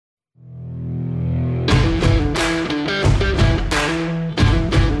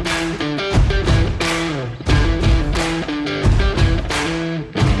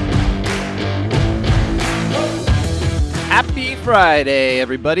Friday,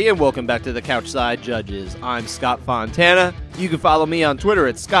 everybody, and welcome back to the Couchside Judges. I'm Scott Fontana. You can follow me on Twitter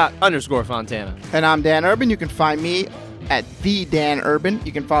at Scott_Fontana. And I'm Dan Urban. You can find me at The Dan Urban.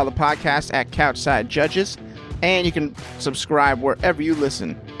 You can follow the podcast at Couchside Judges. And you can subscribe wherever you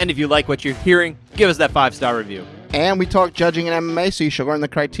listen. And if you like what you're hearing, give us that 5-star review. And we talk judging in MMA, so you should learn the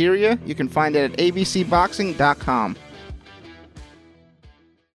criteria. You can find it at abcboxing.com.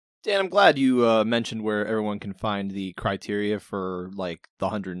 Dan, I'm glad you mentioned where everyone can find the criteria for, like, the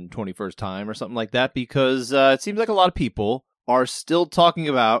 121st time or something like that, because it seems like a lot of people are still talking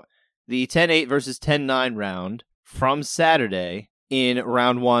about the 10-8 versus 10-9 round from Saturday in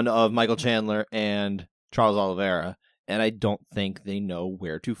round one of Michael Chandler and Charles Oliveira, and I don't think they know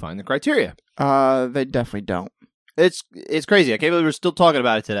where to find the criteria. They definitely don't. It's crazy. I can't believe we're still talking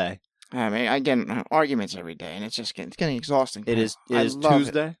about it today. I mean, I get arguments every day, and it's getting exhausting. It is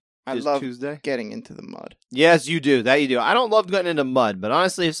Tuesday. I love getting into the mud. Yes, you do. That you do. I don't love getting into mud, but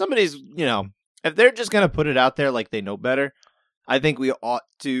honestly, if somebody's, if they're just going to put it out there like they know better, I think we ought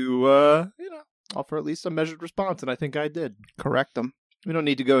to, offer at least a measured response, and I think I did. Correct them. We don't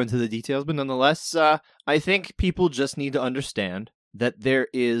need to go into the details, but nonetheless, I think people just need to understand that there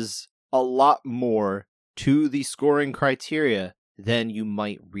is a lot more to the scoring criteria than you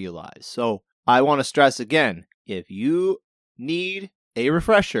might realize. So I want to stress again, if you need a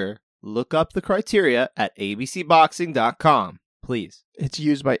refresher, look up the criteria at abcboxing.com, please. It's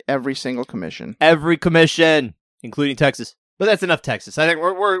used by every single commission. Every commission, including Texas. But that's enough Texas. I think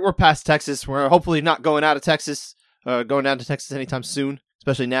we're past Texas. We're hopefully not going out of Texas, going down to Texas anytime soon.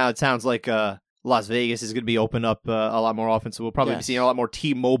 Especially now, it sounds like Las Vegas is going to be opened up a lot more often, so we'll probably be seeing a lot more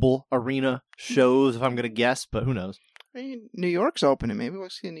T-Mobile Arena shows, if I'm going to guess, but who knows. I mean, New York's opening. Maybe we'll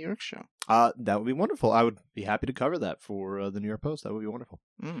see a New York show. That would be wonderful. I would be happy to cover that for the New York Post. That would be wonderful.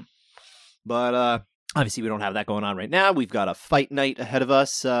 But obviously, we don't have that going on right now. We've got a fight night ahead of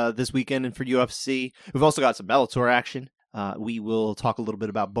us this weekend and for UFC. We've also got some Bellator action. We will talk a little bit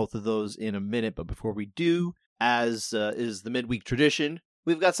about both of those in a minute. But before we do, as is the midweek tradition,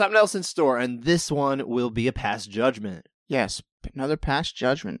 we've got something else in store. And this one will be a past judgment. Yes, another past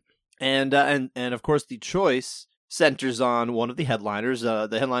judgment. And of course, the choice centers on one of the headliners. The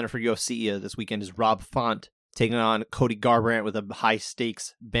headliner for UFC this weekend is Rob Font, taking on Cody Garbrant with a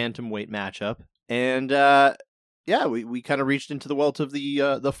high-stakes bantamweight matchup. And, we kind of reached into the wealth of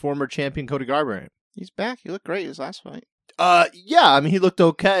the former champion Cody Garbrant. He's back. He looked great his last fight. I mean, he looked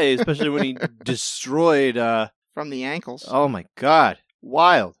okay, especially when he destroyed... From the ankles. Oh, my God.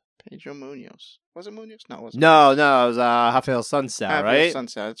 Wild. Pedro Munoz. Was it Munoz? No, it wasn't. No, it was Rafael Sunsao, right? Rafael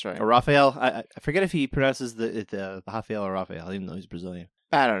Sunsao, that's right. Or Rafael. I forget if he pronounces the Rafael or Rafael, even though he's Brazilian.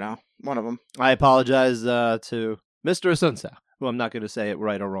 I don't know. One of them. I apologize to Mr. Sunsao, who I'm not going to say it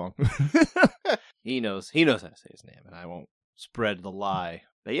right or wrong. He knows how to say his name, and I won't spread the lie.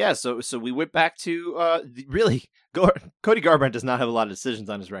 But yeah, so we went back to, really, Cody Garbrant does not have a lot of decisions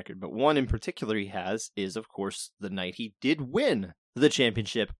on his record, but one in particular he has is, of course, the night he did win the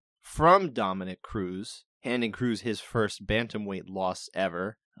championship from Dominick Cruz, handing Cruz his first bantamweight loss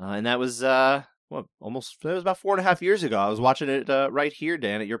ever. And that was, that was about 4.5 years ago. I was watching it right here,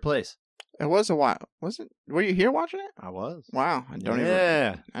 Dan, at your place. It was a while. Was it? Were you here watching it? I was. Wow. I don't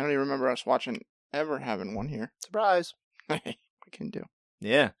even remember us ever having one here. Surprise. What can you do?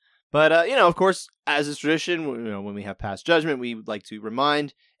 Yeah. But, of course, as is tradition, when we have past judgment, we like to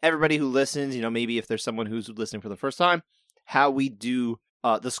remind everybody who listens, maybe if there's someone who's listening for the first time, how we do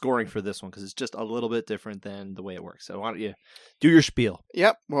the scoring for this one, because it's just a little bit different than the way it works. So why don't you do your spiel?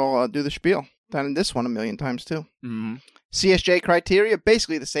 Yep, we'll do the spiel. Done this one a million times, too. Mm-hmm. CSJ criteria,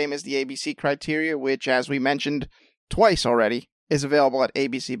 basically the same as the ABC criteria, which, as we mentioned twice already, is available at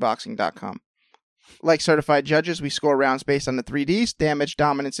abcboxing.com. Like certified judges, we score rounds based on the 3Ds, damage,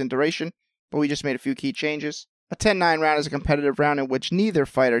 dominance, and duration, but we just made a few key changes. A 10-9 round is a competitive round in which neither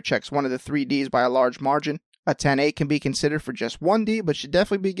fighter checks one of the 3Ds by a large margin. A 10-8 can be considered for just 1D, but should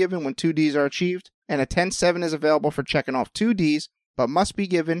definitely be given when 2 Ds are achieved. And a 10-7 is available for checking off 2 Ds, but must be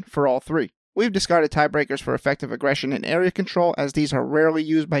given for all 3. We've discarded tiebreakers for effective aggression and area control, as these are rarely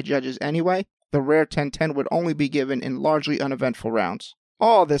used by judges anyway. The rare 10-10 would only be given in largely uneventful rounds.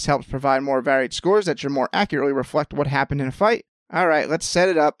 All this helps provide more varied scores that should more accurately reflect what happened in a fight. Alright, let's set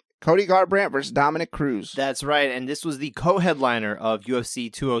it up. Cody Garbrant versus Dominick Cruz. That's right, and this was the co-headliner of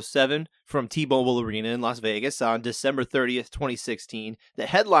UFC 207 from T-Mobile Arena in Las Vegas on December 30th, 2016. The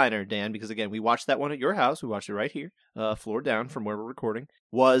headliner, Dan, because again, we watched that one at your house, we watched it right here, floor down from where we're recording,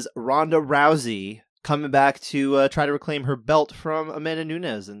 was Ronda Rousey coming back to try to reclaim her belt from Amanda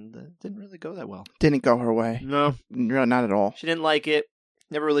Nunes, and it didn't really go that well. Didn't go her way. No. Not at all. She didn't like it.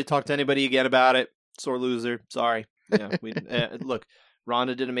 Never really talked to anybody again about it. Sore loser. Sorry. Yeah, look,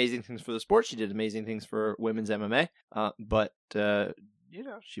 Ronda did amazing things for the sport. She did amazing things for women's MMA. But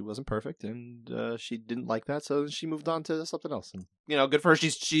she wasn't perfect, and she didn't like that, so she moved on to something else. And good for her.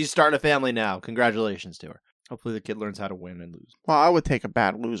 She's starting a family now. Congratulations to her. Hopefully, the kid learns how to win and lose. Well, I would take a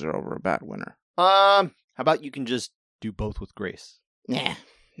bad loser over a bad winner. How about you can just do both with grace? Yeah,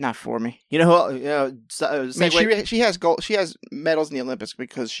 not for me. She has gold. She has medals in the Olympics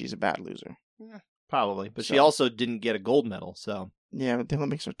because she's a bad loser. Yeah, probably, but she also didn't get a gold medal, so. Yeah, but the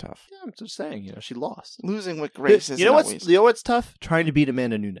Olympics are tough. Yeah, I'm just saying, she lost. Losing with grace is what's tough? Trying to beat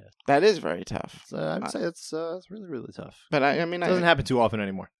Amanda Nunes. That is very tough. I would say it's really, really tough. But it doesn't happen too often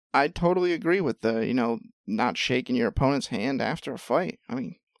anymore. I totally agree with the, not shaking your opponent's hand after a fight. I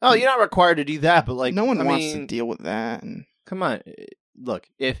mean, you're not required to do that, but no one wants to deal with that. And come on, look,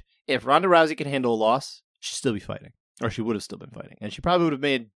 if Ronda Rousey can handle a loss, she'd still be fighting, or she would have still been fighting, and she probably would have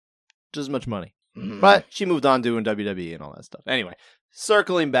made just as much money. Mm-hmm. But she moved on doing WWE and all that stuff. Anyway,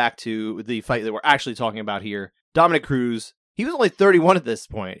 circling back to the fight that we're actually talking about here, Dominick Cruz. He was only 31 at this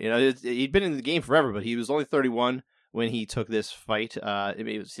point. He'd been in the game forever, but he was only 31 when he took this fight.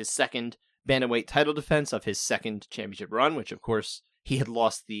 It was his second bantamweight title defense of his second championship run, which, of course, he had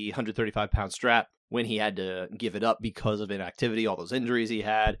lost the 135-pound strap when he had to give it up because of inactivity, all those injuries he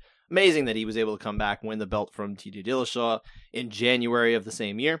had. Amazing that he was able to come back and win the belt from T.J. Dillashaw in January of the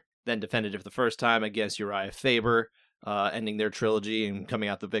same year. Then defended it for the first time against Uriah Faber, ending their trilogy and coming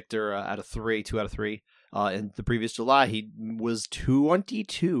out the victor two out of three. In the previous July, he was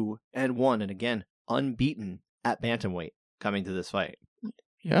 2-22-1, and again, unbeaten at bantamweight coming to this fight.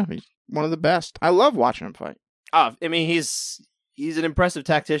 Yeah, he's one of the best. I love watching him fight. He's an impressive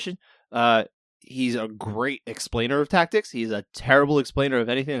tactician. He's a great explainer of tactics. He's a terrible explainer of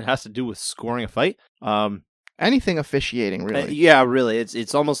anything that has to do with scoring a fight. Anything officiating, really. Yeah, really.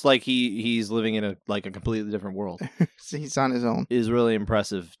 It's almost like he's living in a completely different world. He's on his own. Is really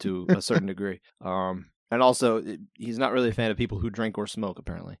impressive to a certain degree. And also, he's not really a fan of people who drink or smoke,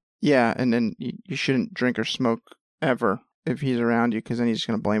 apparently. Yeah, and then you shouldn't drink or smoke ever if he's around you, because then he's just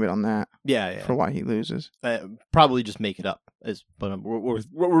going to blame it on that. Yeah. For why he loses. Probably just make it up. But we're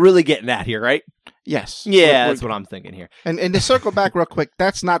really getting at here, right? Yes. Yeah, that's what I'm thinking here. And to circle back real quick,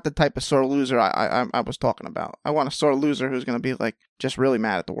 that's not the type of sore loser I was talking about. I want a sore loser who's going to be just really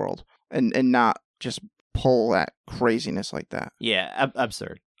mad at the world and not just pull at craziness like that. Yeah,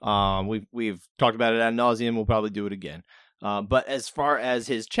 absurd. We've talked about it ad nauseum. We'll probably do it again. But as far as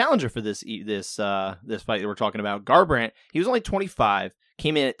his challenger for this fight that we're talking about, Garbrandt, he was only 25,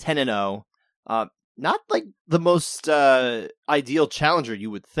 came in at 10-0. Not like the most ideal challenger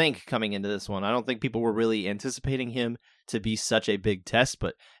you would think coming into this one. I don't think people were really anticipating him to be such a big test,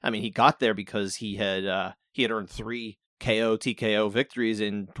 but he got there because he had earned 3 TKO victories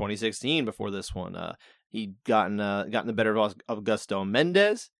in 2016 before this one. He'd gotten the better of Augusto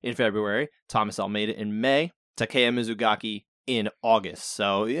Mendez in February, Thomas Almeida in May, Takeya Mizugaki in August.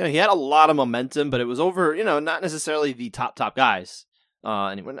 So he had a lot of momentum, but it was over, not necessarily the top guys.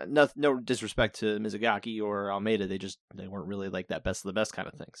 No disrespect to Mizugaki or Almeida, they weren't really like that best of the best kind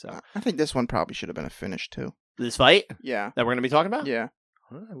of thing. So I think this one probably should have been a finish too. This fight, yeah, that we're gonna be talking about, yeah.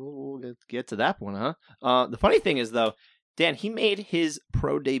 All right, we'll get to that one, huh? The funny thing is though, Dan, he made his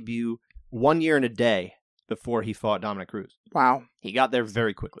pro debut 1 year and a day before he fought Dominick Cruz. Wow, he got there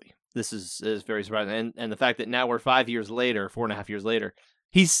very quickly. This is very surprising, and the fact that now we're 4.5 years later.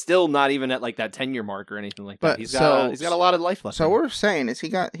 He's still not even at that 10-year mark or anything like that. He's got a lot of life left. So what we're saying is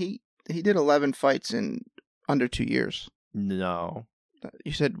he did 11 fights in under 2 years. No.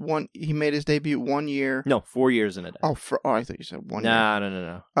 You said he made his debut 1 year. No, 4 years in a day. Oh, I thought you said 1 year.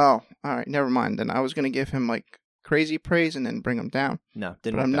 No. Oh, all right, never mind. Then I was going to give him crazy praise and then bring him down. No,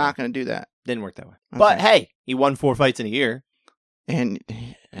 didn't. But I'm not going to do that. Didn't work that way. Okay. But hey, he won 4 fights in a year. And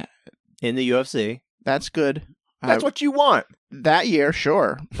in the UFC. That's good. That's what you want. That year,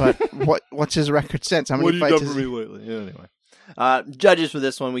 sure. But what's his record since? How many fights? What have you done for me lately? Anyway. Judges for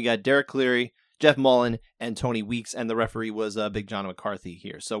this one, we got Derek Cleary, Jeff Mullen, and Tony Weeks, and the referee was Big John McCarthy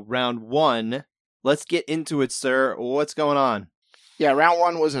here. So round 1, let's get into it, sir. What's going on? Yeah, round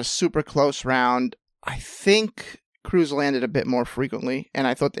 1 was a super close round. I think Cruz landed a bit more frequently, and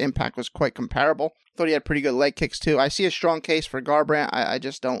I thought the impact was quite comparable. Thought he had pretty good leg kicks, too. I see a strong case for Garbrandt. I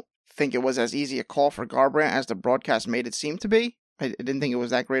just don't think it was as easy a call for Garbrant as the broadcast made it seem to be. I didn't think it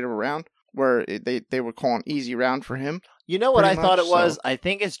was that great of a round where they were calling easy round for him. You know what I thought it was? I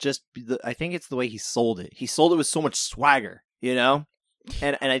think it's the way he sold it. He sold it with so much swagger, and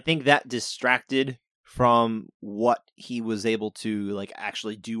I think that distracted from what he was able to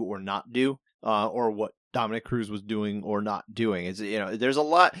actually do or not do, or what Dominick Cruz was doing or not doing. It's there's a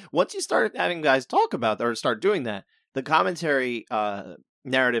lot once you start having guys talk about that or start doing that. the commentary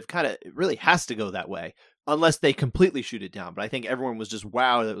narrative kind of really has to go that way. Unless they completely shoot it down. But I think everyone was just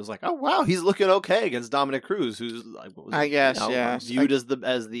wowed. It was like, oh, wow, he's looking okay against Dominick Cruz, who's like, what was I it? guess, You know, yeah. viewed as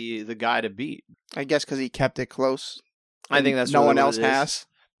the guy to beat. I guess because he kept it close. I think that's no really one what else it is. has.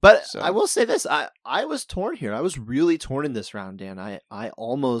 But So- I will say this. I was torn here. I was really torn in this round, Dan. I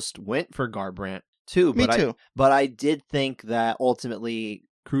almost went for Garbrandt, too. Me too. But I did think that ultimately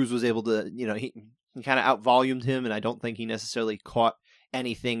Cruz was able to, he kind of out-volumed him, and I don't think he necessarily caught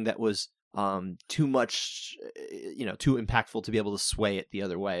anything that was too much, too impactful to be able to sway it the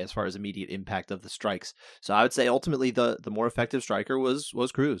other way as far as immediate impact of the strikes. So I would say ultimately the more effective striker was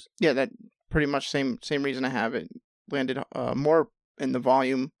Cruz. Yeah, that pretty much same reason I have it. Landed more in the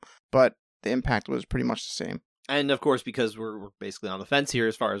volume, but the impact was pretty much the same. And of course, because we're basically on the fence here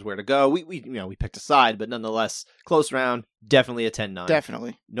as far as where to go, we picked a side, but nonetheless, close round, definitely a 10-9.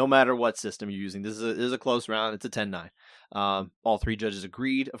 Definitely. No matter what system you're using, this is a close round. It's a 10-9. All three judges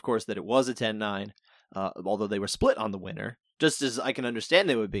agreed, of course, that it was a 10-9, although they were split on the winner, just as I can understand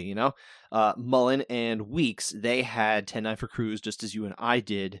they would be, Mullen and Weeks, they had 10-9 for Cruz, just as you and I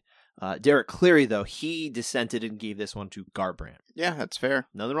did. Derek Cleary, though, he dissented and gave this one to Garbrant. Yeah, that's fair.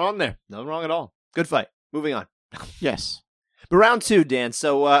 Nothing wrong there. Nothing wrong at all. Good fight. Moving on. Yes. But round 2, Dan.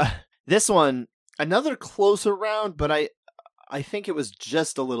 So this one, another closer round, but I think it was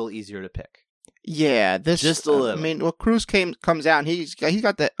just a little easier to pick. Yeah, this Just a little. I mean, well, Cruz comes out, and he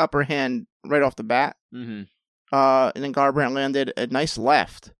got the upper hand right off the bat. Mm-hmm. And then Garbrandt landed a nice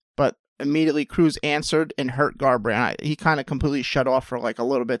left, but immediately Cruz answered and hurt Garbrandt. He kind of completely shut off for like a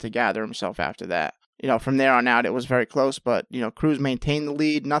little bit to gather himself after that. From there on out, it was very close, but Cruz maintained the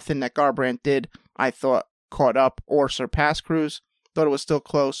lead. Nothing that Garbrandt did, I thought, caught up or surpassed Cruz. Thought it was still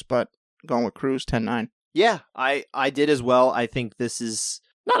close, but going with Cruz, 10-9. Yeah, I did as well. I think this is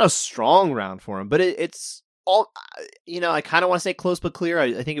not a strong round for him, but it's all, I kind of want to say close but clear.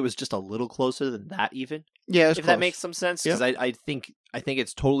 I think it was just a little closer than that even. Yeah, it was if close. that makes some sense, because Yep. I think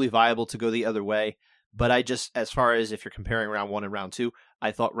it's totally viable to go the other way. But I just, as far as if you're comparing round 1 and round 2,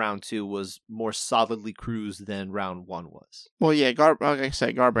 I thought round 2 was more solidly Cruz than round 1 was. Well, yeah, like I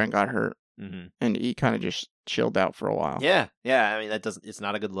said, Garbrandt got hurt, Mm-hmm. and he kind of just chilled out for a while. Yeah. I mean, it's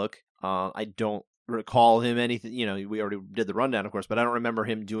not a good look. I don't recall him anything. We already did the rundown, of course, but I don't remember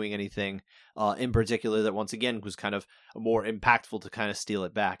him doing anything in particular that once again was kind of more impactful to kind of steal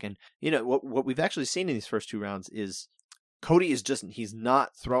it back. And what we've actually seen in these first 2 rounds is Cody is he's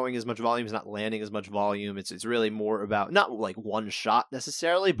not throwing as much volume, he's not landing as much volume. It's really more about not like one shot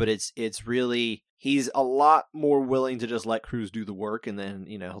necessarily, but it's really he's a lot more willing to just let Cruz do the work, and then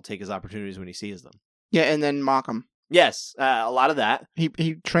he'll take his opportunities when he sees them. Yeah, and then mock him. Yes, a lot of that. He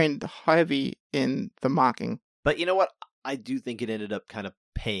trained heavy in the mocking. But you know what? I do think it ended up kind of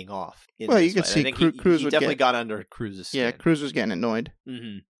paying off. Well, you could see I think Cruz he would definitely got under Cruz's skin. Yeah, Cruz was getting annoyed.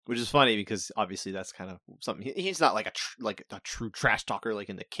 Mm-hmm. Which is funny because obviously that's kind of something. He's not like a true trash talker like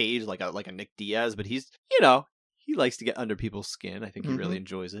in the cage, like a Nick Diaz, but he's he likes to get under people's skin. I think he really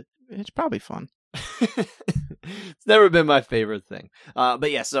enjoys it. It's probably fun. It's never been my favorite thing.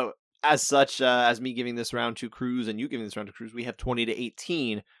 But yeah, so as such, as me giving this round to Cruz and you giving this round to Cruz, we have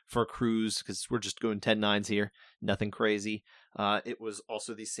 20-18 for Cruz because we're just going 10-9s here. Nothing crazy. It was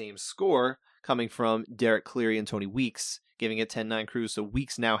also the same score coming from Derek Cleary and Tony Weeks, giving it 10-9 Cruz. So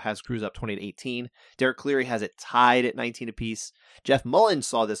Weeks now has Cruz up 20-18. Derek Cleary has it tied at 19 apiece. Jeff Mullen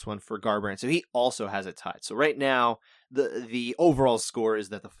saw this one for Garbrant, so he also has it tied. So right now, the overall score is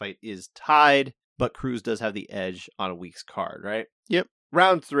that the fight is tied, but Cruz does have the edge on a Weeks card, right? Yep.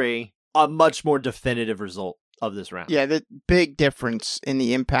 Round 3, a much more definitive result of this round. Yeah, the big difference in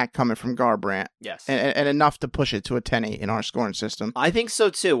the impact coming from Garbrandt. Yes. And enough to push it to a 10-8 in our scoring system. I think so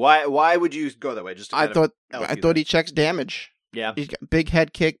too. Why would you go that way? Just to I thought he checks damage. Yeah. He's got big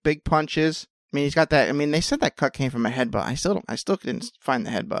head kick, big punches. I mean, he's got that. I mean, they said that cut came from a headbutt. I still couldn't find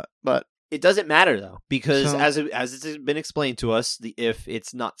the headbutt, but it doesn't matter though, because as it's been explained to us, if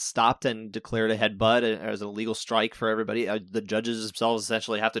it's not stopped and declared a headbutt as a legal strike for everybody, the judges themselves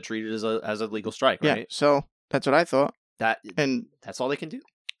essentially have to treat it as a legal strike, right? Yeah. So that's what I thought. And that's all they can do.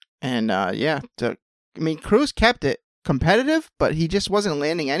 And Cruz kept it competitive, but he just wasn't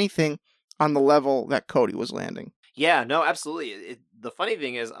landing anything on the level that Cody was landing. Yeah, no, absolutely. The funny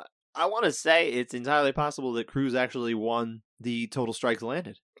thing is, I want to say it's entirely possible that Cruz actually won the total strikes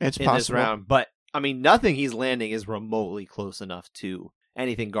landed It's in possible. this round. But, I mean, nothing he's landing is remotely close enough to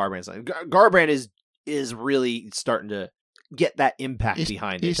anything Garbrandt's landing. Garbrant is really starting to get that impact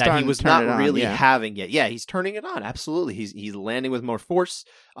behind it that he was not really having yet. Yeah, he's turning it on. Absolutely. He's landing with more force.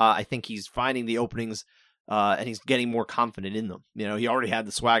 I think he's finding the openings and he's getting more confident in them. You know, he already had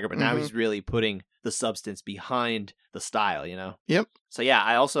the swagger, but now Mhm. he's really putting the substance behind the style, you know? Yep. So yeah,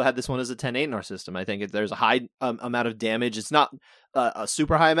 I also had this one as a 10-8 in our system. I think there's a high amount of damage. It's not a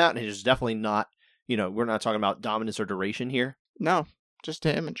super high amount, and it's definitely not, you know, we're not talking about dominance or duration here. No, just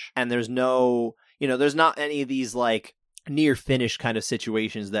damage. And there's no, you know, there's not any of these like near finish kind of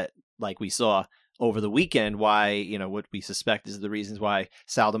situations that like we saw over the weekend. Why, you know, what we suspect is the reasons why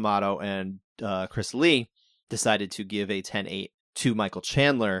Sal D'Amato and Chris Lee decided to give a 10-8 to Michael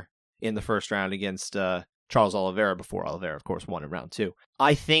Chandler in the first round against Charles Oliveira, before Oliveira, of course, won in round 2.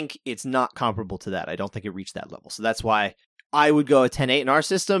 I think it's not comparable to that. I don't think it reached that level. So that's why I would go a 10-8 in our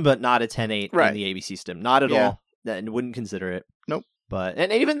system, but not a 10-8 in the ABC system. Not at all. And wouldn't consider it. Nope. But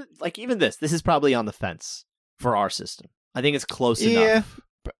and even this is probably on the fence for our system. I think it's close enough.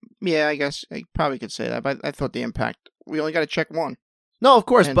 Yeah, I guess I probably could say that, but I thought the impact, we only got to check one. No, of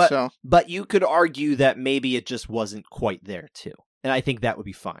course, And but so- but you could argue that maybe it just wasn't quite there too. And I think that would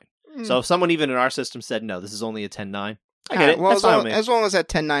be fine. So if someone even in our system said, no, this is only a 10-9, I get it. Well, That's fine with me. as long as that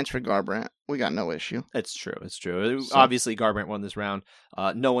 10-9's for Garbrandt, we got no issue. It's true. It's true. So- Obviously, Garbrant won this round.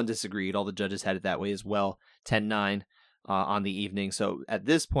 No one disagreed. All the judges had it that way as well. 10-9 on the evening. So at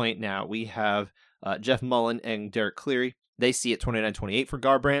this point now, we have Jeff Mullen and Derek Cleary. They see it 29-28 for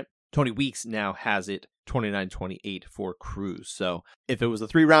Garbrandt. Tony Weeks now has it 29-28 for Cruz. So if it was a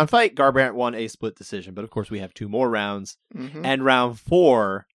 3-round fight, Garbrandt won a split decision. But of course, we have 2 more rounds. Mhm. And round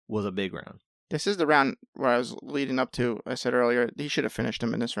 4 was a big round. This is the round where I was leading up to. I said earlier, he should have finished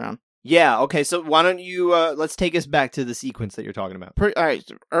him in this round. Yeah, okay, so why don't you, let's take us back to the sequence that you're talking about. All right,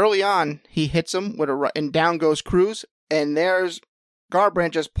 early on, he hits him with a right, and down goes Cruz, and there's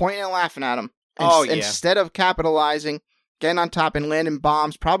Garbrandt just pointing and laughing at him. Instead of capitalizing, getting on top and landing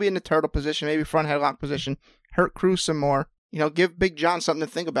bombs, probably in the turtle position, maybe front headlock position, hurt Cruz some more. You know, give Big John something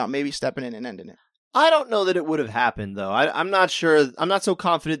to think about, maybe stepping in and ending it. I don't know that it would have happened, though. I'm not sure. I'm not so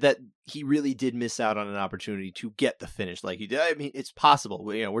confident that he really did miss out on an opportunity to get the finish like he did. I mean, it's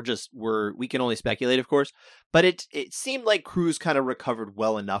possible. You know, we can only speculate, of course. But it seemed like Cruz kind of recovered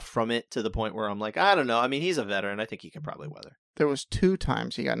well enough from it to the point where I'm like, I don't know. I mean, he's a veteran. I think he could probably weather. There was 2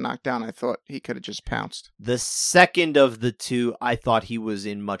 times he got knocked down. I thought he could have just pounced. The second of the 2, I thought he was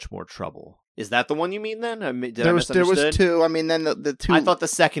in much more trouble. Is that the one you mean then? I mean, There was 2. I mean, then the 2. I thought the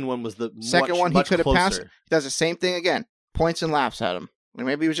second one was the second one. He much could have pounced. closer. He does the same thing again. Points and laughs at him. Or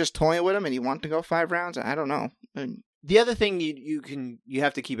maybe he was just toying with him and he wanted to go 5 rounds. I don't know. The other thing you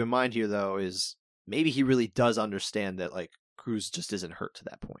have to keep in mind here, though, is maybe he really does understand that like Cruz just isn't hurt to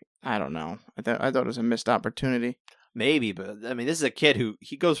that point. I don't know. I thought it was a missed opportunity. Maybe, but I mean, this is a kid who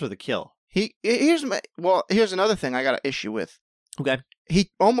he goes for the kill. Here's another thing I got an issue with. Okay.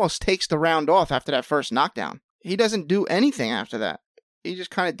 He almost takes the round off after that first knockdown. He doesn't do anything after that. He just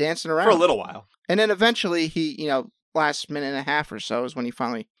kind of dancing around For a little while. And then eventually he, last minute and a half or so is when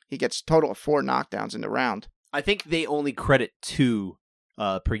he gets a total of 4 knockdowns in the round. I think they only credit 2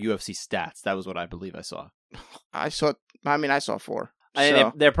 per UFC stats. That was what I believe I saw. I saw 4.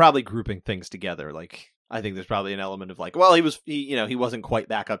 And they're probably grouping things together. Like, I think there's probably an element of like, well, he wasn't quite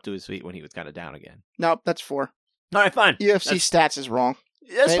back up to his feet when he was kind of down again. Nope, that's 4. All right, fine. UFC stats is wrong.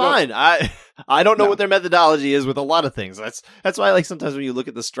 That's fine. I don't know what their methodology is with a lot of things. That's why, like, sometimes when you look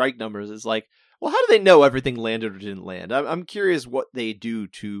at the strike numbers, it's like, well, how do they know everything landed or didn't land? I'm curious what they do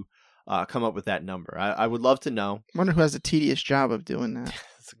to come up with that number. I would love to know. I wonder who has the tedious job of doing that.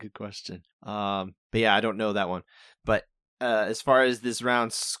 That's a good question. But yeah, I don't know that one. But as far as this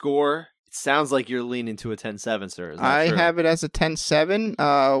round score, it sounds like you're leaning to a 10-7, sir. Is that true? have it as a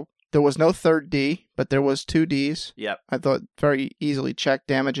 10-7. There was no third D, but there was 2 Ds. Yep. I thought very easily checked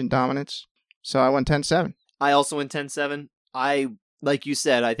damage and dominance. So I went 10-7. I also went 10-7. Like you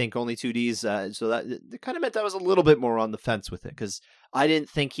said, I think only 2 Ds. So that kind of meant I was a little bit more on the fence with it because I didn't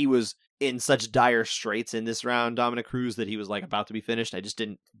think he was in such dire straits in this round, Dominick Cruz, that he was like about to be finished. I just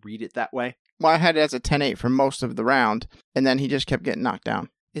didn't read it that way. Well, I had it as a 10-8 for most of the round, and then he just kept getting knocked down.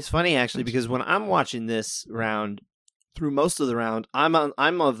 It's funny actually because when I'm watching this round, through most of the round, I'm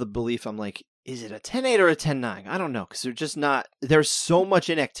of the belief I'm like, is it a 10-8 or a 10-9? I don't know because they're just not. There's so much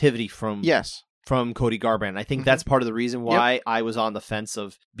inactivity from Cody Garbrant. I think that's part of the reason why I was on the fence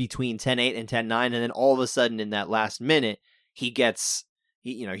of between 10-8 and 10-9, and then all of a sudden in that last minute he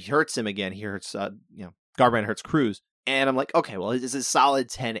hurts him again. He hurts Garbrant hurts Cruz, and I'm like, okay, well, it's a solid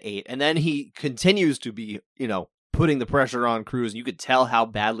 10-8, and then he continues to be putting the pressure on Cruz, and you could tell how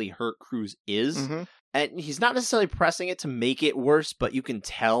badly hurt Cruz is. Mm-hmm. And he's not necessarily pressing it to make it worse, but you can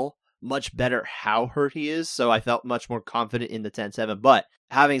tell much better how hurt he is. So I felt much more confident in the 10-7. But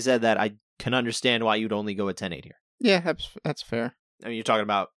having said that, I can understand why you'd only go a 10-8 here. Yeah, that's fair. I mean, you're talking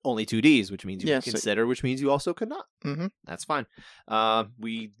about only 2Ds, which means you Yes, can consider, which means you also could not. Mm-hmm. That's fine.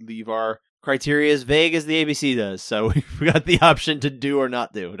 We leave our criteria as vague as the ABC does, so we've got the option to do or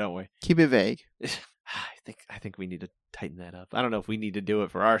not do, don't we? Keep it vague. I think we need to tighten that up. I don't know if we need to do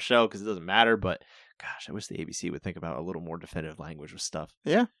it for our show because it doesn't matter, but gosh, I wish the ABC would think about a little more definitive language with stuff.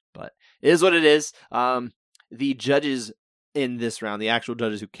 Yeah. But it is what it is. The judges in this round, the actual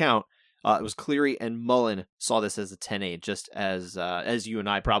judges who count, it was Cleary and Mullen saw this as a 10-8, just as you and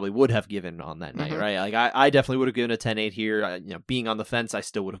I probably would have given on that night, right? Like I definitely would have given a 10-8 here. Being on the fence, I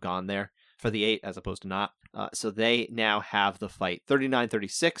still would have gone there for the 8 as opposed to not. So they now have the fight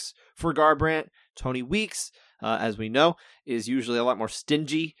 39-36 for Garbrandt. Tony Weeks, as we know, is usually a lot more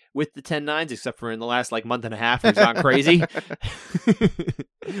stingy with the 10-9s, except for in the last month and a half, he's gone crazy.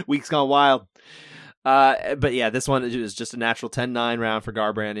 Weeks gone wild. But yeah, this one is just a natural 10-9 round for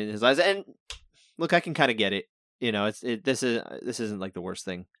Garbrandt in his eyes. And look, I can kind of get it. This isn't like the worst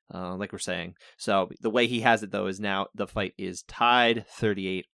thing, like we're saying. So the way he has it though is now the fight is tied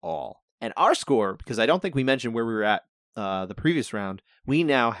 38 all. And our score, because I don't think we mentioned where we were at the previous round, we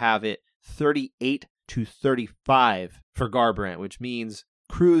now have it 38-35 for Garbrandt, which means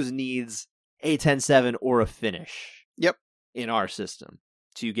Cruz needs a 10-7 or a finish. Yep. In our system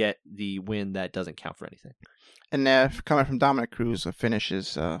to get the win that doesn't count for anything. And coming from Dominick Cruz, a finish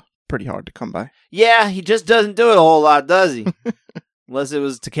is pretty hard to come by. Yeah, he just doesn't do it a whole lot, does he? Unless it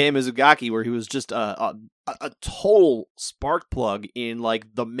was Takei Mizugaki, where he was just a total spark plug in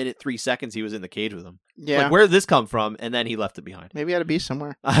the minute 3 seconds he was in the cage with him. Yeah. Where did this come from? And then he left it behind. Maybe he had to be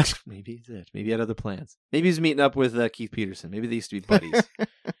somewhere. Maybe he did. Maybe he had other plans. Maybe he's meeting up with Keith Peterson. Maybe they used to be buddies.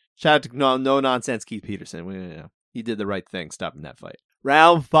 Shout out to no nonsense Keith Peterson. He did the right thing stopping that fight.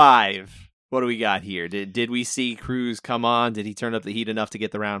 Round 5. What do we got here? Did we see Cruz come on? Did he turn up the heat enough to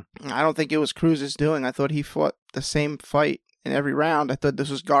get the round? I don't think it was Cruz's doing. I thought he fought the same fight in every round. I thought this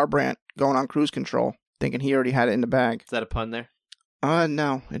was Garbrandt going on cruise control, thinking he already had it in the bag. Is that a pun there?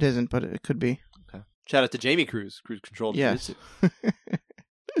 No, it isn't, but it could be. Okay. Shout out to Jamie Cruz, cruise control. Yes.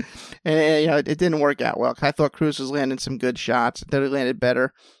 And it didn't work out well. I thought Cruz was landing some good shots. I thought he landed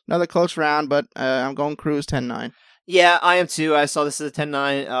better. Another close round, but I'm going Cruz 10-9. Yeah, I am too. I saw this as a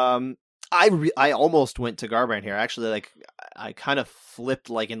 10-9. I almost went to Garbrandt here. Actually, I kind of flipped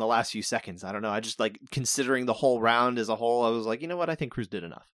in the last few seconds. I don't know. I just considering the whole round as a whole, I was like, you know what? I think Cruz did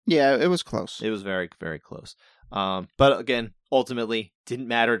enough. Yeah, it was close. It was very, very close. But again, ultimately, didn't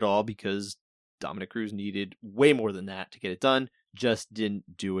matter at all because Dominick Cruz needed way more than that to get it done. Just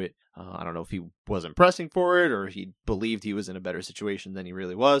didn't do it. I don't know if he wasn't pressing for it or he believed he was in a better situation than he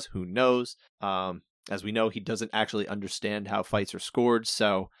really was. Who knows? As we know, he doesn't actually understand how fights are scored,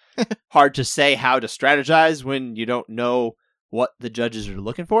 so hard to say how to strategize when you don't know what the judges are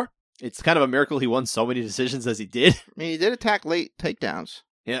looking for. It's kind of a miracle he won so many decisions as he did. I mean, he did attack late takedowns.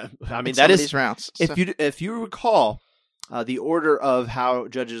 Yeah, I mean that is these rounds. If you recall, the order of how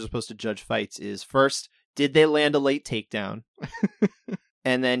judges are supposed to judge fights is first, did they land a late takedown?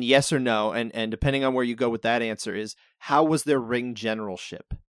 And then yes or no, and depending on where you go with that answer is, how was their ring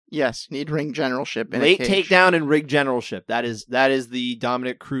generalship? Yes, you need ring generalship in late a cage. takedown and ring generalship. That is the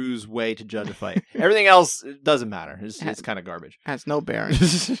Dominick Cruz way to judge a fight. Everything else doesn't matter. It's kind of garbage. Has no bearing.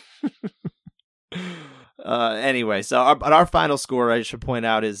 Anyway, so our final score, I should point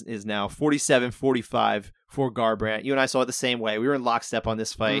out, is now 47-45 for Garbrandt. You and I saw it the same way. We were in lockstep on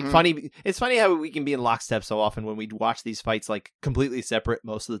this fight. Mm-hmm. It's funny how we can be in lockstep so often when we watch these fights completely separate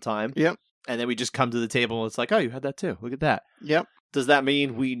most of the time. Yep. And then we just come to the table and it's like, oh, you had that too. Look at that. Yep. Does that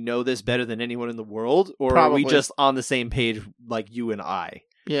mean we know this better than anyone in the world? Or Probably. Are we just on the same page like you and I?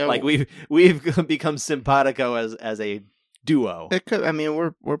 Yeah. We've become simpatico as a duo. It could. I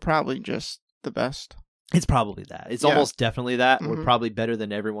mean, we're probably just the best. It's probably that. It's almost definitely that. Mm-hmm. We're probably better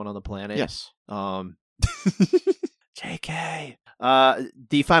than everyone on the planet. Yes. JK.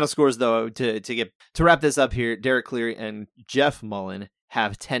 The final scores though, to wrap this up here, Derek Cleary and Jeff Mullen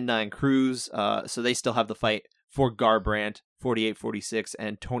have 10-9 Cruz. So they still have the fight for Garbrandt, 48-46,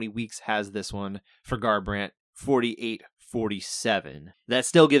 and Tony Weeks has this one for Garbrandt, 48-47. That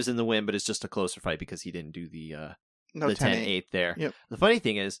still gives him the win, but it's just a closer fight because he didn't do the 10-8 there. Yep. The funny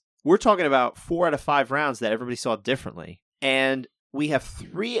thing is, we're talking about 4 out of 5 rounds that everybody saw differently, and we have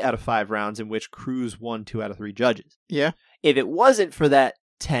 3 out of 5 rounds in which Cruz won 2 out of 3 judges. Yeah. If it wasn't for that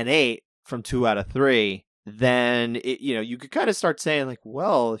 10-8 from 2 out of 3, then you could kind of start saying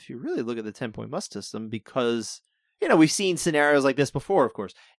well, if you really look at the 10-point must system, because we've seen scenarios like this before. Of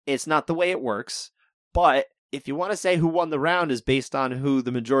course, it's not the way it works, but if you want to say who won the round is based on who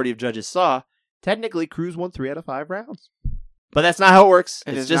the majority of judges saw, technically Cruz won 3 out of 5 rounds. But that's not how it works.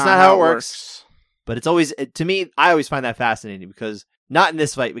 It's just not how it works. But it's always, to me, I always find that fascinating because not in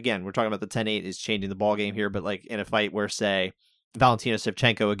this fight. Again, we're talking about the 10-8 is changing the ball game here, but like in a fight where, say, Valentina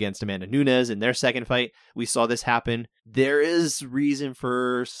Shevchenko against Amanda Nunes in their second fight, we saw this happen. There is reason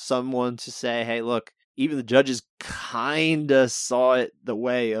for someone to say, hey, look, even the judges kind of saw it the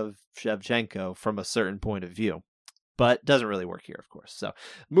way of Shevchenko from a certain point of view. But doesn't really work here, of course. So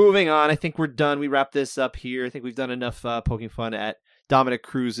moving on, I think we're done. We wrap this up here. I think we've done enough poking fun at Dominick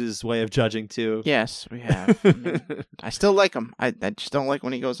Cruz's way of judging, too. Yes, we have. I still like him. I just don't like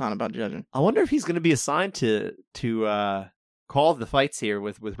when he goes on about judging. I wonder if he's going to be assigned to call the fights here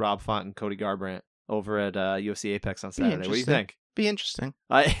with Rob Font and Cody Garbrant over at UFC Apex on Saturday. What do you think? Be interesting.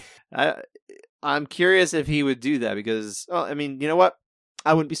 I'm curious if he would do that because, well, I mean, you know what?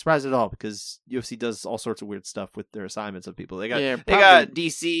 I wouldn't be surprised at all because UFC does all sorts of weird stuff with their assignments of people. They got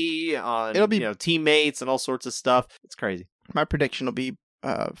DC on teammates and all sorts of stuff. It's crazy. My prediction will be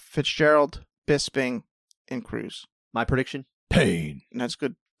Fitzgerald, Bisping, and Cruz. My prediction? Pain. That's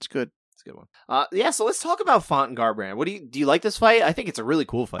good. It's good. It's a good one. So let's talk about Font and Garbrandt. What do you like this fight? I think it's a really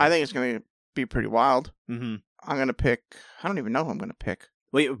cool fight. I think it's going to be pretty wild. Mm-hmm. I'm going to pick. I don't even know who I'm going to pick.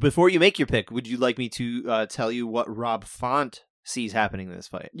 Wait, before you make your pick, would you like me to tell you what Rob Font sees happening in this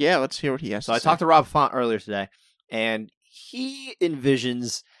fight? Yeah, let's hear what he has to say. So I talked to Rob Font earlier today, and he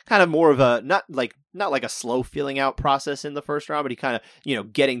envisions kind of more of a not like a slow feeling out process in the first round, but he kind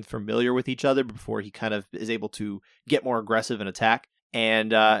of getting familiar with each other before he kind of is able to get more aggressive and attack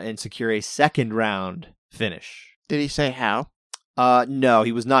and secure a second round finish. Did he say how? No,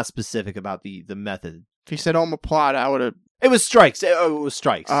 he was not specific about the method. If he said omoplata, I would have. It was strikes. It was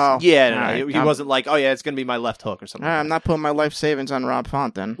strikes. Oh, yeah, right. He wasn't like, oh yeah, it's going to be my left hook or something. I'm not putting my life savings on Rob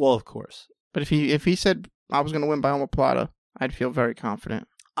Font then. Well, of course. But if he said I was going to win by omoplata, I'd feel very confident.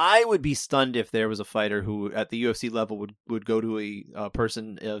 I would be stunned if there was a fighter who, at the UFC level, would go to a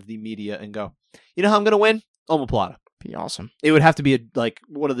person of the media and go, you know how I'm going to win? Omoplata. Be awesome. It would have to be like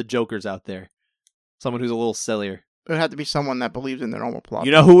one of the jokers out there. Someone who's a little sillier. It would have to be someone that believes in their omoplata.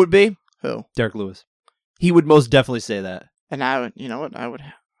 You know who would be? Who? Derek Lewis. He would most definitely say that. And I would, you know what? I would.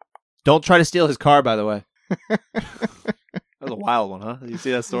 Don't try to steal his car, by the way. That was a wild one, huh? Did you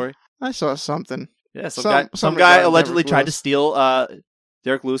see that story? I saw something. Yeah, some guy allegedly tried to steal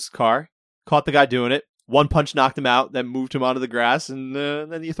Derek Lewis' car, caught the guy doing it, one punch knocked him out, then moved him onto the grass, and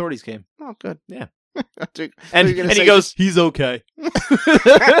then the authorities came. Oh, good. Yeah. and he goes, he's okay.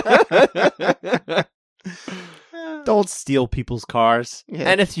 Don't steal people's cars. Yeah.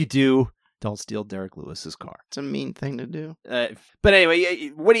 And if you do, don't steal Derek Lewis's car. It's a mean thing to do. But anyway,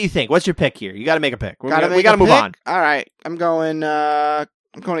 what do you think? What's your pick here? You got to make a pick. We got to move on. All right. I'm going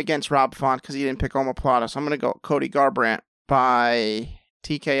against Rob Font because he didn't pick omoplata. So I'm going to go Cody Garbrant by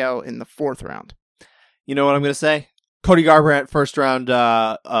TKO in the 4th round. You know what I'm going to say? Cody Garbrant, first round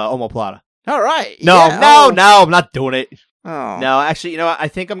omoplata. All right. No, I'm not doing it. Oh. No, actually, you know what? I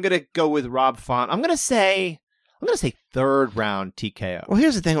think I'm going to go with Rob Font. I'm going to say 3rd round TKO. Well,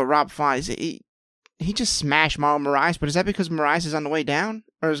 here's the thing with Rob Font. Is he just smashed Marlon Moraes, but is that because Moraes is on the way down,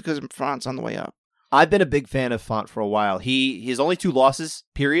 or is it because Font's on the way up? I've been a big fan of Font for a while. His only 2 losses,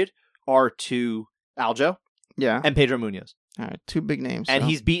 period, are to Aljo and Pedro Munoz. All right, 2 big names. And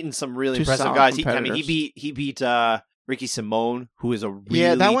he's beaten some really impressive guys. He beat Ricky Simone, who is a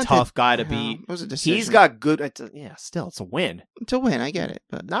really tough guy to beat. It was a decision. He's got good... still, it's a win. It's a win, I get it.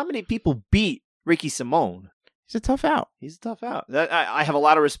 But not many people beat Ricky Simone. He's a tough out. I have a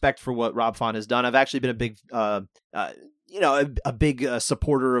lot of respect for what Rob Font has done. I've actually been a big,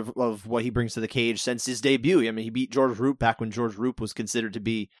 supporter of what he brings to the cage since his debut. I mean, he beat George Roop back when George Roop was considered to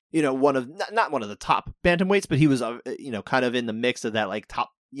be, one of not one of the top bantamweights, but he was, kind of in the mix of that like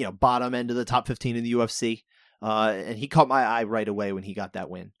top, bottom end of the top 15 in the UFC. And he caught my eye right away when he got that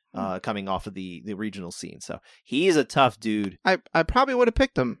win, coming off of the regional scene. So he's a tough dude. I probably would have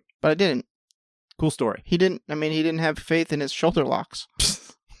picked him, but I didn't. Cool story. He didn't have faith in his shoulder locks.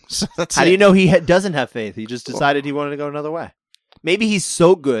 So that's How do you know he doesn't have faith? He just decided he wanted to go another way. Maybe he's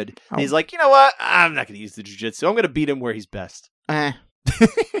so good. He's like, you know what? I'm not going to use the jiu-jitsu. I'm going to beat him where he's best.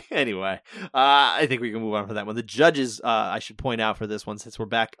 Anyway, I think we can move on for that one. The judges, I should point out for this one, since we're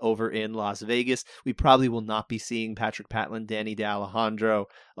back over in Las Vegas, we probably will not be seeing Patrick Patlin, Danny D'Alejandro,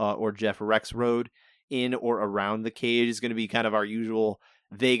 or Jeff Rexroad in or around the cage. It's going to be kind of our usual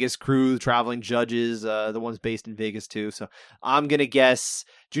Vegas crew, traveling judges, the ones based in Vegas too. So I'm going to guess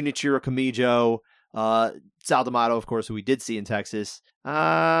Junichiro Kamijo, Sal D'Amato, of course, who we did see in Texas,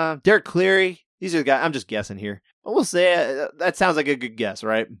 Derek Cleary. These are the guys. I'm just guessing here. But we'll say that sounds like a good guess,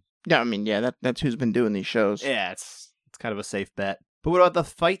 right? Yeah, I mean, that's who's been doing these shows. Yeah, it's kind of a safe bet. But what about the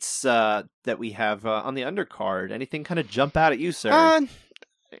fights that we have on the undercard? Anything kind of jump out at you, sir?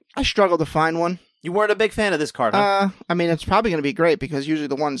 I struggle to find one. You weren't a big fan of this card, huh? I mean, it's probably going to be great because usually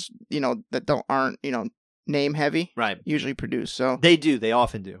the ones, that aren't, name heavy, Right. usually produce. So They do. They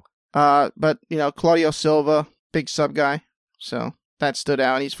often do. but Claudio Silva, big sub guy. So that stood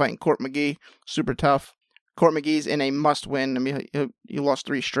out. He's fighting Court McGee, super tough. Court McGee's in a must win. I mean, he lost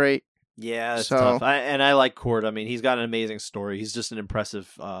 3 straight. Yeah, it's So- tough. I like Court. I mean, he's got an amazing story. He's just an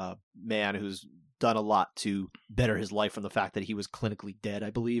impressive man who's done a lot to better his life from the fact that he was clinically dead, I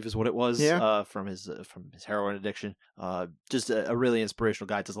believe is what it was, Yeah. from his heroin addiction. Just a really inspirational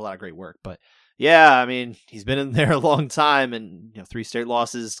guy. Does a lot of great work. But yeah, I mean, he's been in there a long time, and 3 straight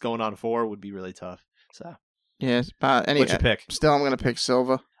losses going on 4 would be really tough. So Yes. Anyway, what's your pick? still, I'm going to pick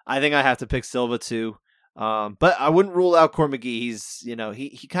Silva. I think I have to pick Silva too. But I wouldn't rule out Court McGee. He's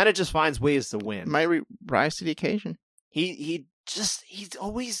he kind of just finds ways to win. Might rise to the occasion. He's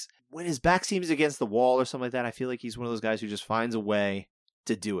always, when his back seems against the wall or something like that, I feel like he's one of those guys who just finds a way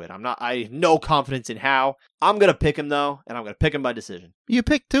to do it. I have no confidence in how. I'm going to pick him though, and I'm going to pick him by decision. You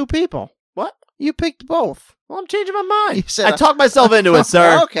picked 2 people. What? You picked both. Well, I'm changing my mind. You said I talked myself into it,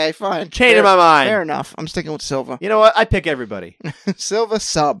 sir. Okay, fine. Changing my mind. Fair enough. I'm sticking with Silva. You know what? I pick everybody. Silva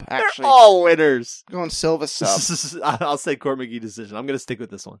sub, actually. They're all winners. Going Silva sub. I'll say Court McGee decision. I'm going to stick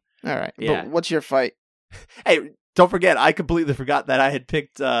with this one. All right. Yeah. But what's your fight? Hey, don't forget, I completely forgot that I had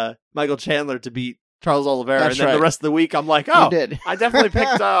picked Michael Chandler to beat Charles Oliveira, That's and then the right. rest of the week I'm like, oh, You did. I definitely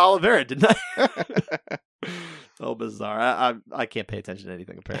picked Oliveira, didn't I? So bizarre. I can't pay attention to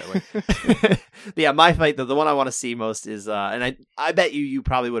anything, apparently. But yeah, my fight, the one I want to see most is, and I bet you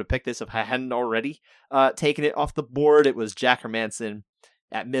probably would have picked this if I hadn't already taken it off the board. It was Jack Hermansson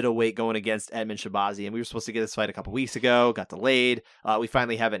at middleweight going against Edmund Shabazi, and we were supposed to get this fight a couple weeks ago, got delayed. We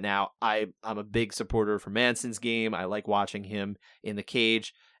finally have it now. I'm a big supporter for Manson's game. I like watching him in the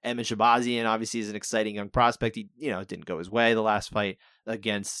cage. Edmund Shabazian obviously is an exciting young prospect. He, it didn't go his way the last fight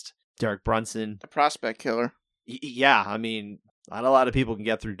against Derek Brunson. The prospect killer. Yeah, I mean, not a lot of people can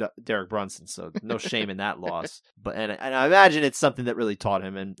get through Derek Brunson, so no shame in that loss. But and I imagine it's something that really taught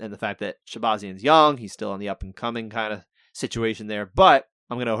him, and the fact that Shabazian's young, he's still on the up and coming kind of situation there. But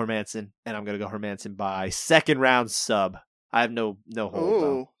I'm gonna go Hermansson, and I'm gonna go Hermansson by 2nd round sub. I have no hold.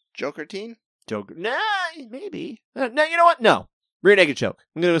 Ooh, Joker team? Joker? Nah, maybe. No, you know what? No, rear naked choke.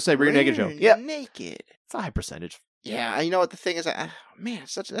 I'm gonna say rear naked choke. Yeah, Naked. it's a high percentage. Yeah, you know what the thing is? Man,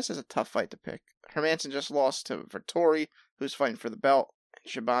 this is a tough fight to pick. Hermansson just lost to Vettori, who's fighting for the belt.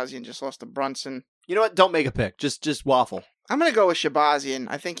 Shabazian just lost to Brunson. You know what? Don't make a pick. Just waffle. I'm going to go with Shabazian.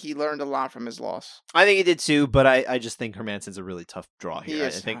 I think he learned a lot from his loss. I think he did too, but I just think Hermansson's a really tough draw here. He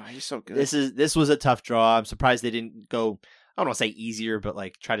is. I think He's so good. this was a tough draw. I'm surprised they didn't go, I don't want to say easier, but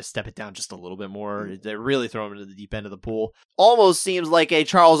like try to step it down just a little bit more. They're really throwing him into the deep end of the pool. Almost seems like a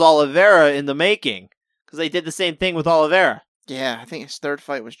Charles Oliveira in the making, because they did the same thing with Oliveira. Yeah, I think his 3rd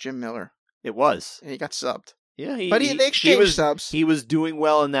fight was Jim Miller. It was. And he got subbed. Yeah, They exchanged subs. He was doing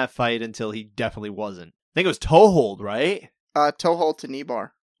well in that fight until he definitely wasn't. I think it was toe hold, right? Toe hold to knee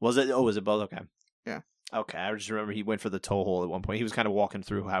bar. Was it? Oh, was it both? Okay. Yeah. Okay, I just remember he went for the toe hold at one point. He was kind of walking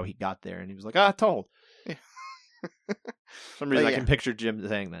through how he got there, and he was like, toe hold. Yeah. For some reason, But I can picture Jim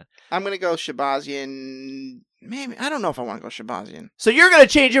saying that. I'm going to go Shabazian. Maybe. I don't know if I want to go Shabazian. So you're going to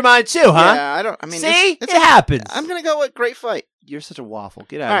change your mind too, huh? Yeah, I mean, See? it's It happens. I'm going to go with great fight. You're such a waffle.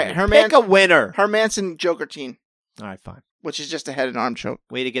 Get out All of right, here. Pick a winner. Hermansson Joker team, All right, fine. which is just a head and arm choke.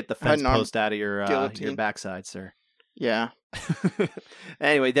 Way to get the Head fence and arm post out of your guillotine. backside, sir. Yeah.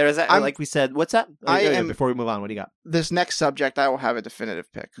 Anyway, there's that. Like we said, what's that? Before we move on, what do you got? This next subject, I will have a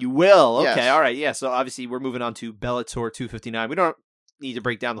definitive pick. You will? Okay, Yes. all right. Yeah, so obviously we're moving on to Bellator 259. We don't need to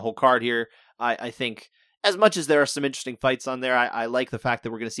break down the whole card here. I think as much as there are some interesting fights on there, I like the fact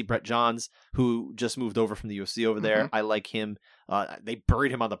that we're going to see Brett Johns, who just moved over from the UFC over there. I like him. They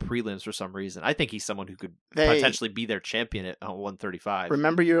buried him on the prelims for some reason. I think he's someone who could potentially be their champion at 135.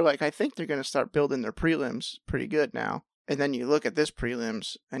 Remember, you're like, I think they're going to start building their prelims pretty good now. And then you look at this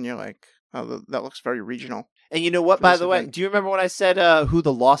prelims, and you're like, oh, that looks very regional. And you know what, by the way, do you remember when I said who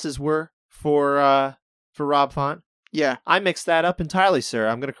the losses were for Rob Font? Yeah. I mixed that up entirely, sir.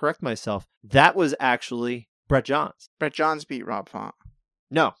 I'm going to correct myself. That was actually Brett Johns. Brett Johns beat Rob Font.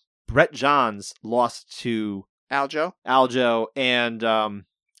 No, Brett Johns lost to Aljo and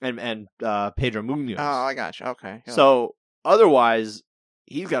Pedro Munoz. Oh, I got you. Okay. Yeah. So otherwise,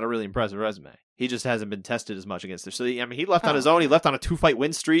 he's got a really impressive resume. He just hasn't been tested as much against her. So he left on his own. He left on a 2-fight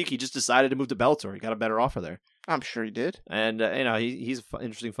win streak. He just decided to move to Bellator. He got a better offer there. I'm sure he did. And he's an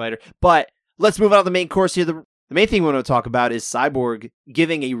interesting fighter. But let's move on to the main course here. The main thing we want to talk about is Cyborg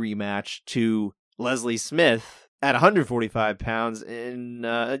giving a rematch to Leslie Smith at 145 pounds. And,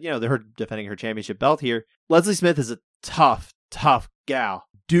 they're defending her championship belt here. Leslie Smith is a tough gal.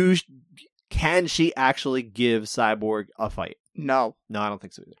 Can she actually give Cyborg a fight? No. No, I don't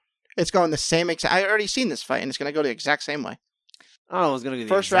think so either. It's going the same exact... I already seen this fight, and it's going to go the exact same way. I don't know if it's going to go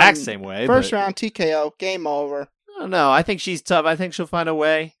the exact same way. First round, TKO, game over. I don't know. I think she's tough. I think she'll find a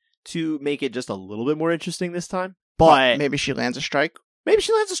way to make it just a little bit more interesting this time. But maybe she lands a strike. Maybe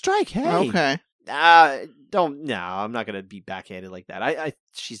she lands a strike. Hey. Okay. No, I'm not going to be backhanded like that.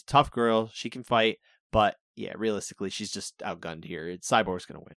 She's a tough girl. She can fight. But yeah, realistically, she's just outgunned here. Cyborg's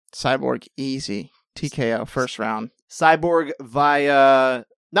going to win. Cyborg, easy. TKO, first round. Cyborg via,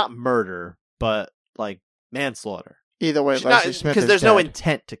 not murder, but like manslaughter. Either way, Leslie Smith because there's no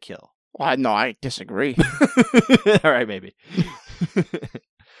intent to kill. Well, no, I disagree. All right, maybe.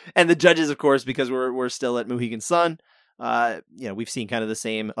 And the judges, of course, because we're still at Mohegan Sun. We've seen kind of the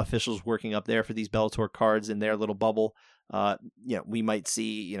same officials working up there for these Bellator cards in their little bubble. We might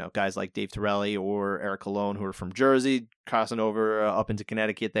see, guys like Dave Torelli or Eric Colon, who are from Jersey, crossing over up into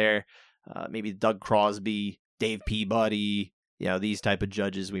Connecticut there. Maybe Doug Crosby, Dave Peabody, these type of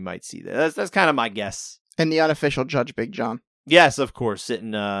judges we might see there. That's kind of my guess. And the unofficial judge, Big John. Yes, of course,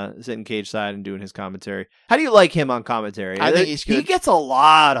 sitting cage side and doing his commentary. How do you like him on commentary? I think he's good. He gets a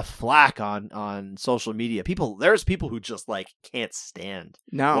lot of flack on social media. There's people who just can't stand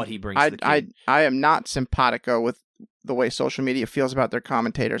what he brings to the game. I am not simpatico with the way social media feels about their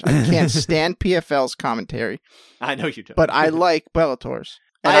commentators. I can't stand PFL's commentary. I know you don't. But I like Bellator's.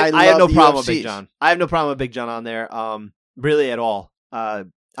 And I have no problem with Big John. I have no problem with Big John on there, really at all.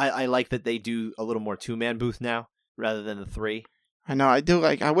 I like that they do a little more two-man booth now rather than the three. I know. I do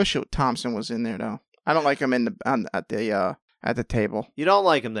like. I wish Thompson was in there though. I don't like him at the table. You don't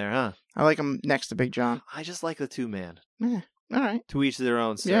like him there, huh? I like him next to Big John. I just like the two-man. All right. To each their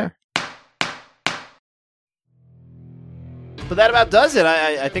own, sir. Yeah. But that about does it.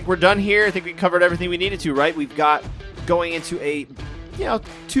 I think we're done here. I think we covered everything we needed to, right? We've got going into a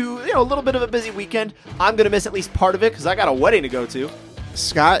little bit of a busy weekend. I'm going to miss at least part of it because I got a wedding to go to.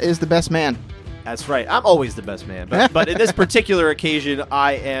 Scott is the best man. That's right. I'm always the best man. But in this particular occasion,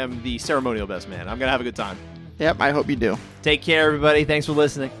 I am the ceremonial best man. I'm going to have a good time. Yep, I hope you do. Take care, everybody. Thanks for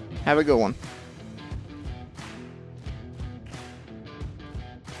listening. Have a good one.